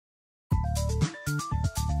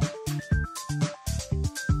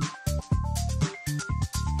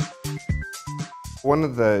One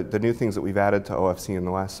of the new things that we've added to OFC in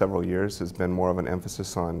the last several years has been more of an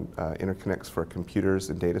emphasis on interconnects for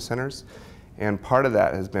computers and data centers. And part of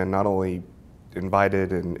that has been not only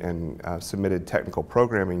invited and submitted technical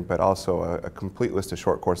programming, but also a complete list of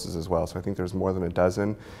short courses as well. So I think there's more than a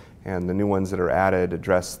dozen, and the new ones that are added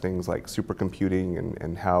address things like supercomputing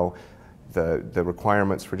and how the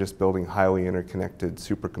requirements for just building highly interconnected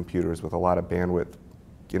supercomputers with a lot of bandwidth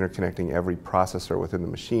interconnecting every processor within the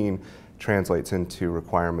machine translates into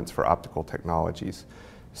requirements for optical technologies.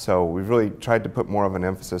 So we've really tried to put more of an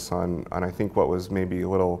emphasis on I think what was maybe a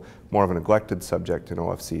little more of a neglected subject in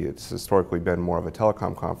OFC. It's historically been more of a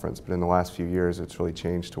telecom conference, but in the last few years it's really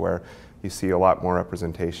changed to where you see a lot more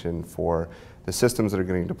representation for the systems that are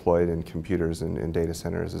getting deployed in computers and data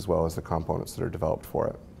centers, as well as the components that are developed for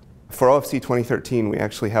it. For OFC 2013, we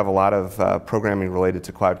actually have a lot of programming related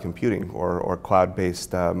to cloud computing or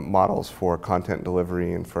cloud-based models for content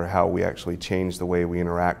delivery and for how we actually change the way we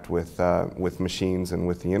interact with machines and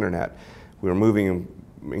with the internet. We're moving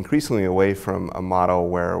increasingly away from a model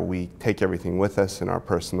where we take everything with us in our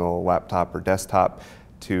personal laptop or desktop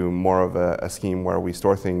to more of a scheme where we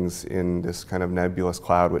store things in this kind of nebulous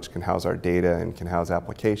cloud which can house our data and can house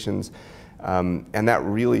applications. And that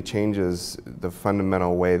really changes the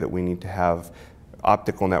fundamental way that we need to have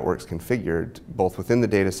optical networks configured, both within the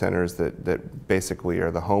data centers that basically are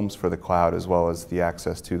the homes for the cloud, as well as the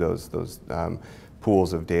access to those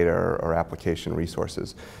pools of data or application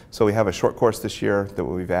resources. So we have a short course this year that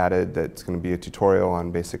we've added that's going to be a tutorial on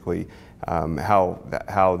basically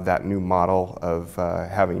how that new model of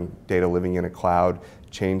having data living in a cloud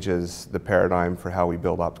changes the paradigm for how we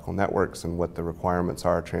build optical networks and what the requirements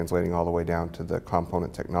are, translating all the way down to the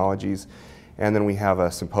component technologies. And then we have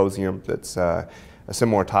a symposium that's a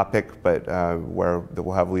similar topic, but where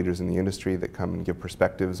we'll have leaders in the industry that come and give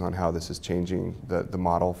perspectives on how this is changing the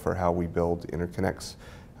model for how we build interconnects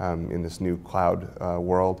in this new cloud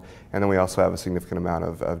world. And then we also have a significant amount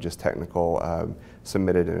of just technical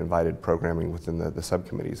submitted and invited programming within the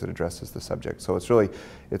subcommittees that addresses the subject. So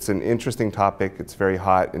it's an interesting topic. It's very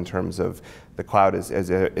hot in terms of the cloud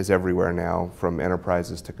is everywhere now, from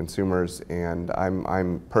enterprises to consumers, and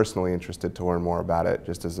I'm personally interested to learn more about it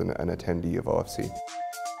just as an attendee of OFC.